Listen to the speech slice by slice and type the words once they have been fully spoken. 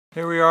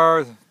Here we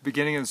are,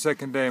 beginning of the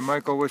second day.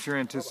 Michael, what's your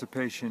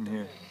anticipation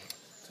here?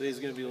 Today's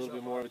going to be a little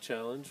bit more of a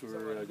challenge.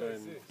 We're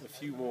going a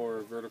few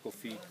more vertical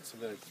feet,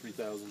 something like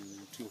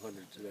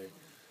 3,200 today,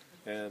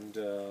 and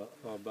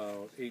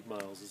about 8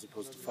 miles as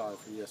opposed to 5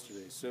 from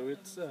yesterday. So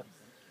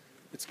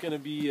it's going to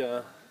be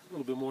a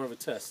little bit more of a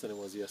test than it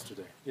was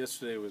yesterday.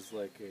 Yesterday was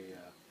like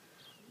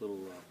a little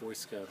Boy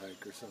Scout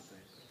hike or something.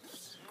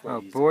 A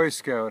Boy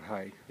Scout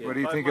hike. Yeah, what do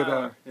you think of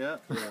that? Yeah,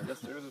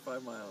 yesterday was a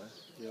 5 miler.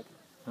 Yep.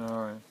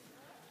 All right.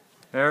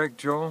 Eric,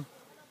 Joel,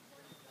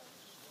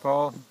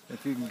 Paul,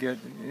 if you can get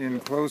in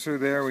closer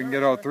there, we can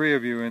get all three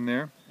of you in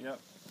there. Yep.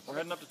 We're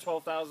heading up to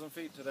 12,000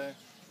 feet today.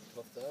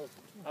 12,000.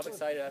 I'm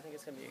excited. I think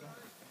it's going to be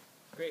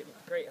a great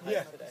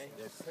hike today.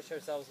 Push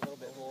ourselves a little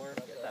bit more,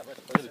 get that much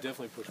closer.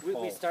 Definitely push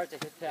Paul. We start to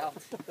hit the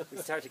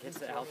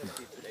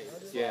altitude today.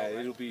 Yeah,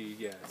 it'll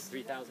be,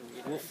 3,000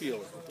 meters. We'll feel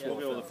it. Yeah, We'll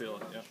be able to feel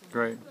it, yeah.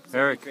 Great. So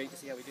Eric, it'll be great to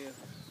see how we do.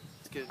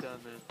 Let's get it done,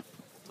 man.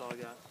 That's all I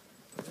got.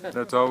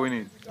 that's all we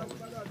need.